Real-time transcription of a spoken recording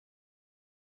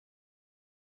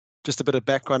Just a bit of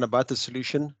background about the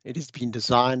solution. It has been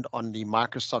designed on the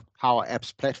Microsoft Power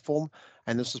Apps platform,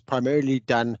 and this is primarily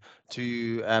done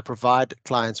to provide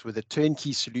clients with a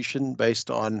turnkey solution based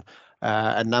on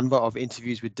a number of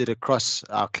interviews we did across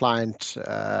our client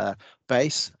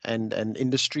base and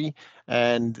industry.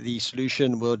 And the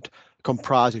solution would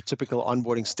comprise your typical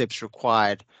onboarding steps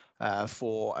required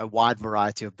for a wide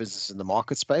variety of businesses in the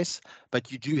market space,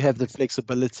 but you do have the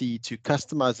flexibility to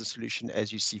customize the solution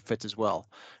as you see fit as well.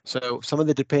 So some of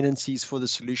the dependencies for the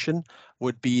solution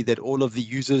would be that all of the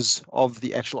users of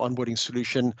the actual onboarding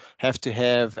solution have to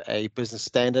have a business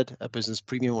standard, a business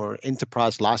premium, or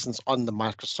enterprise license on the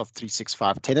Microsoft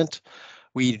 365 tenant.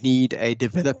 We need a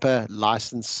developer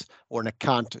license or an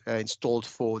account installed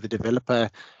for the developer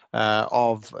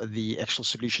of the actual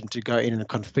solution to go in and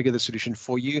configure the solution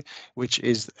for you, which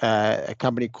is a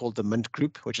company called the Mint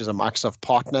Group, which is a Microsoft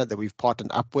partner that we've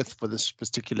partnered up with for this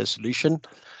particular solution.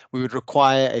 We would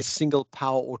require a single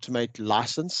Power Automate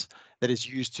license that is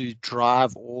used to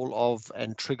drive all of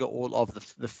and trigger all of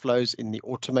the flows in the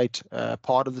automate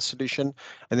part of the solution.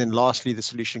 And then lastly, the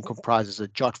solution comprises a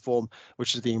jot form,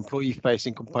 which is the employee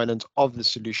facing component of the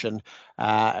solution,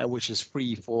 which is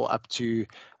free for up to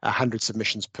 100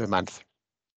 submissions per month.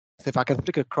 So if I can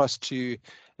flick across to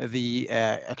the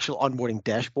actual onboarding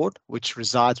dashboard, which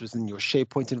resides within your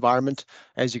SharePoint environment,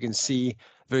 as you can see,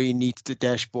 very neat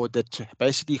dashboard that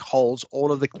basically holds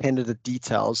all of the candidate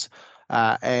details.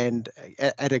 And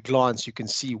at a glance, you can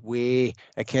see where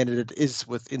a candidate is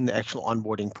within the actual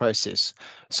onboarding process.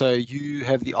 So you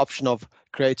have the option of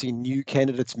creating new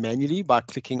candidates manually by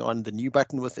clicking on the new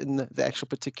button within the actual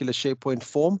particular SharePoint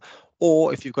form.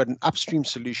 Or if you've got an upstream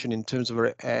solution in terms of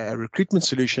a recruitment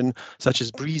solution, such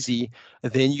as Breezy,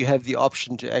 then you have the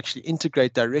option to actually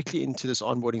integrate directly into this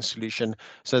onboarding solution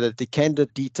so that the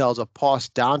candidate details are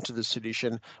passed down to the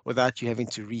solution without you having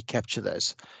to recapture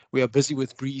those. We are busy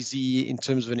with Breezy in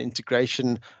terms of an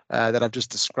integration that I've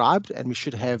just described, and we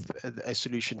should have a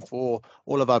solution for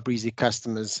all of our Breezy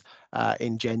customers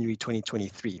in January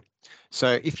 2023.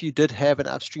 So if you did have an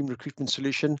upstream recruitment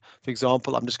solution, for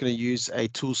example, I'm just going to use a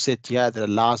tool set here that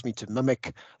allows me to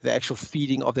mimic the actual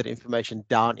feeding of that information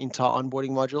down into our onboarding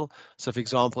module. So for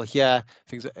example, here,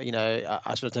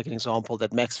 I should take an example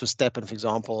that Max Verstappen, for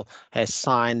example, has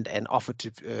signed an offer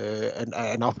to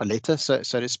an offer letter, so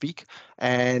to speak.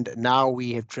 And now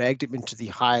we have dragged him into the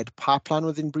hired pipeline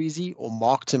within Breezy or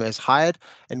marked him as hired,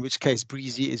 in which case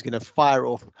Breezy is going to fire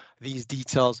off these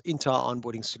details into our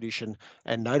onboarding solution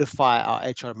and notify our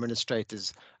HR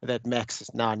administrators that Max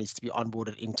now needs to be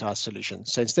onboarded into our solution.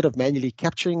 So instead of manually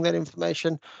capturing that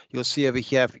information, you'll see over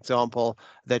here, for example,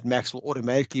 that Max will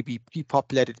automatically be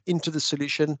pre-populated into the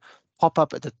solution, pop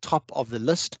up at the top of the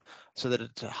list so that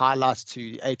it highlights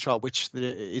to HR which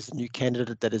is the new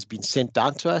candidate that has been sent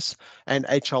down to us, and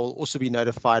HR will also be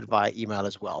notified via email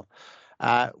as well.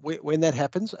 When that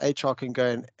happens, HR can go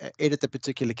and edit the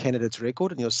particular candidate's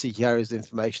record, and you'll see here is the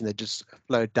information that just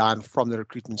flowed down from the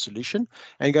recruitment solution,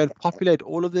 and go and populate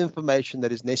all of the information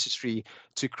that is necessary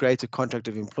to create a contract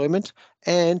of employment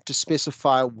and to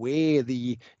specify where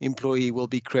the employee will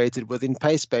be created within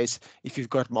PaySpace if you've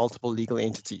got multiple legal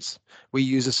entities. We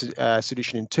use a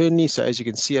solution internally, so as you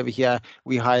can see over here,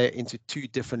 we hire into 2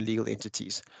 different legal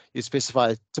entities. You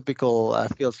specify typical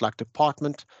fields like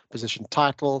department, position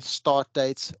title, start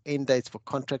dates, end dates for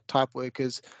contract type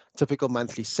workers, typical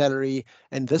monthly salary,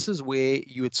 and this is where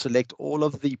you would select all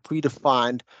of the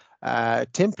predefined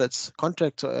templates,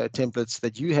 contract templates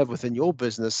that you have within your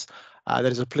business that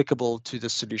is applicable to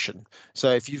this solution.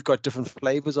 So if you've got different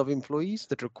flavors of employees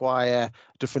that require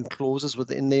different clauses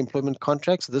within the employment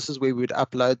contracts, this is where we would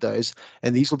upload those,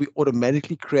 and these will be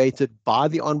automatically created by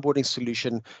the onboarding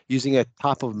solution using a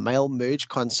type of mail merge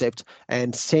concept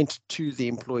and sent to the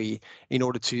employee in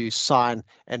order to sign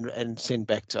and send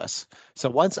back to us. So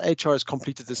once HR has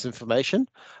completed this information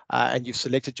and you've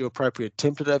selected your appropriate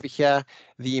template over here,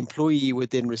 the employee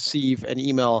would then receive an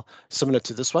email similar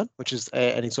to this one, which is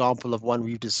an example of one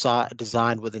we've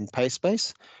designed within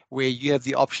PaySpace, where you have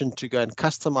the option to go and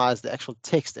customize the actual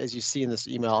text as you see in this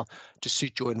email to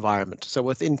suit your environment. So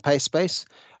within PaySpace,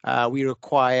 we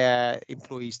require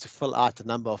employees to fill out a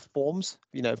number of forms.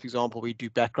 For example, we do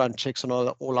background checks on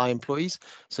all our employees.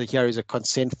 So here is a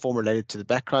consent form related to the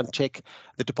background check.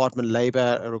 The Department of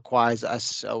Labor requires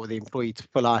us or the employee to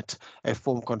fill out a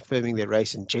form confirming their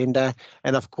race and gender.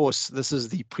 And of course, this is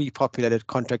the pre-populated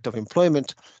contract of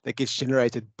employment that gets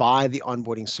generated by the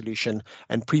onboarding solution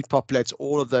and pre-populates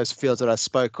all of those fields that I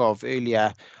spoke of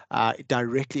earlier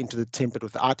directly into the template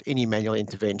without any manual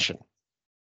intervention.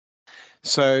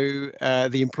 So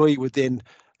the employee would then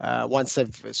once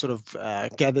they've sort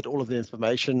of gathered all of the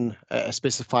information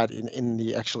specified in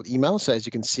the actual email. So as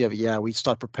you can see over here, we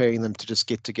start preparing them to just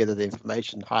get together the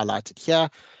information highlighted here.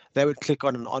 They would click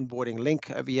on an onboarding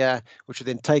link over here, which would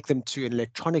then take them to an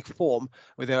electronic form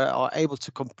where they are able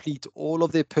to complete all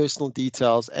of their personal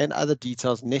details and other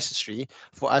details necessary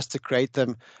for us to create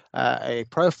them a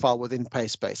profile within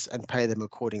PaySpace and pay them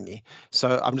accordingly.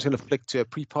 So I'm just going to flick to a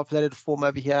pre-populated form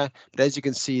over here. But as you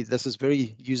can see, this is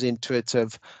very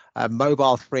user-intuitive,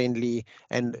 mobile friendly,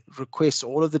 and requests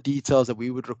all of the details that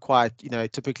we would require,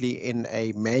 typically in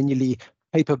a manually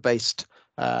paper-based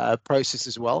process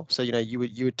as well. So you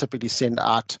would typically send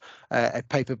out a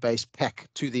paper-based pack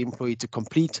to the employee to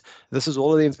complete. This is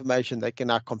all of the information they can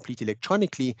now complete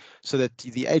electronically, so that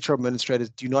the HR administrators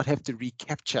do not have to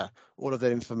recapture all of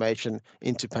that information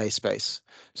into PaySpace.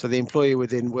 So the employee would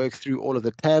then work through all of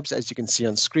the tabs, as you can see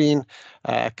on screen,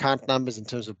 account numbers in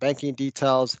terms of banking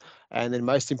details, and then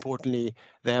most importantly,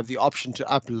 they have the option to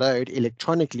upload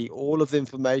electronically all of the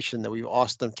information that we've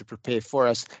asked them to prepare for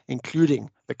us, including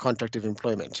the contract of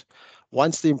employment.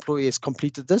 Once the employee has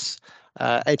completed this,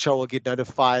 HR will get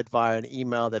notified via an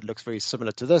email that looks very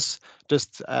similar to this,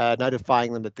 just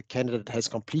notifying them that the candidate has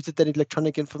completed that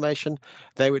electronic information.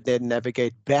 They would then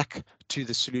navigate back to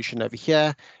the solution over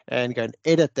here and go and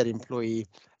edit that employee.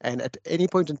 And at any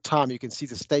point in time, you can see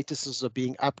the statuses are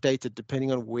being updated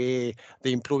depending on where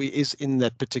the employee is in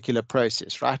that particular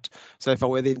process, right? So if I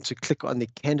were then to click on the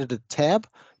candidate tab,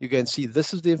 you can see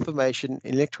this is the information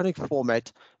in electronic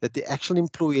format that the actual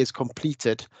employee has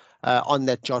completed on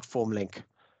that jot form link.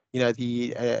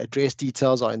 The address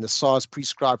details are in the SARS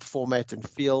prescribed format and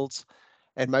fields.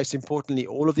 And most importantly,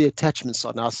 all of the attachments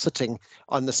are now sitting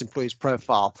on this employee's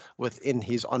profile within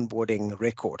his onboarding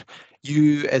record.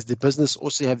 You, as the business,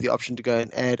 also have the option to go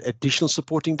and add additional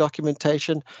supporting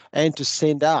documentation and to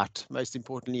send out, most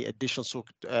importantly, additional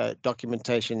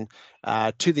documentation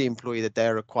to the employee that they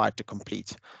are required to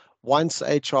complete. Once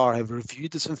HR have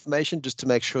reviewed this information, just to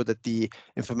make sure that the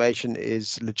information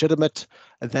is legitimate,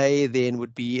 they then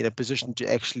would be in a position to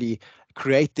actually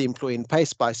create the employee in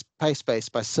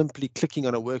PaySpace by simply clicking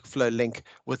on a workflow link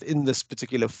within this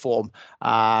particular form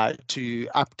to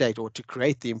update or to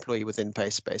create the employee within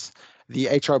PaySpace. The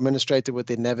HR administrator would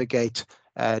then navigate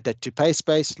that to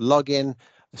PaySpace, log in,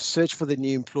 search for the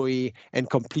new employee, and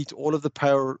complete all of the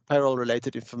payroll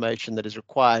related information that is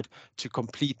required to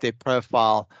complete their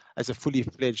profile as a fully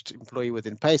fledged employee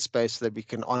within PaySpace, so that we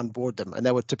can onboard them. And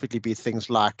that would typically be things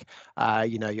like,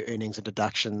 your earnings and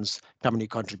deductions, company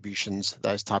contributions,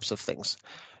 those types of things.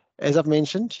 As I've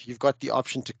mentioned, you've got the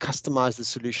option to customize the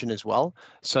solution as well.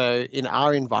 So in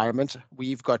our environment,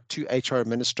 we've got 2 HR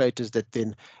administrators that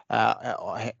then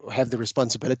have the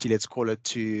responsibility, let's call it,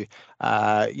 to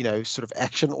sort of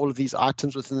action all of these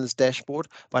items within this dashboard.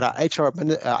 But our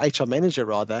HR manager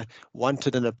rather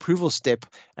wanted an approval step,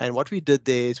 and what we did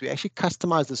there is we actually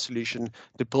customized the solution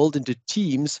to build into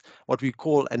Teams what we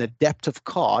call an adaptive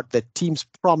card that Teams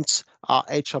prompts our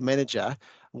HR manager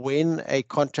when a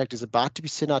contract is about to be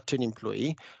sent out to an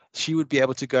employee. She would be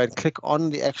able to go and click on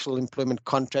the actual employment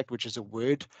contract, which is a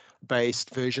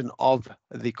Word-based version of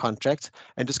the contract,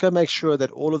 and just go make sure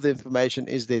that all of the information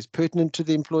is pertinent to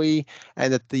the employee,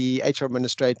 and that the HR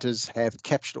administrators have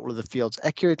captured all of the fields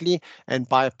accurately. And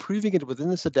by approving it within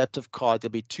this adaptive card,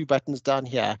 there'll be 2 buttons down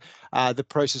here. The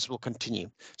process will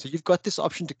continue. So you've got this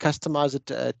option to customize it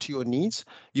to your needs.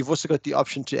 You've also got the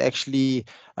option to actually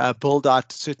build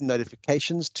out certain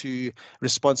notifications to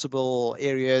responsible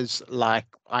areas like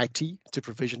IT to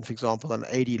provision, for example, an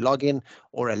AD login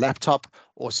or a laptop,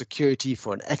 or security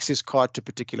for an access card to a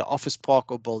particular office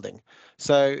park or building.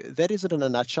 So that is it in a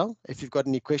nutshell. If you've got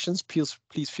any questions, please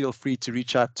feel free to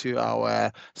reach out to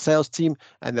our sales team,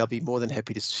 and they'll be more than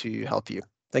happy to help you.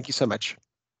 Thank you so much.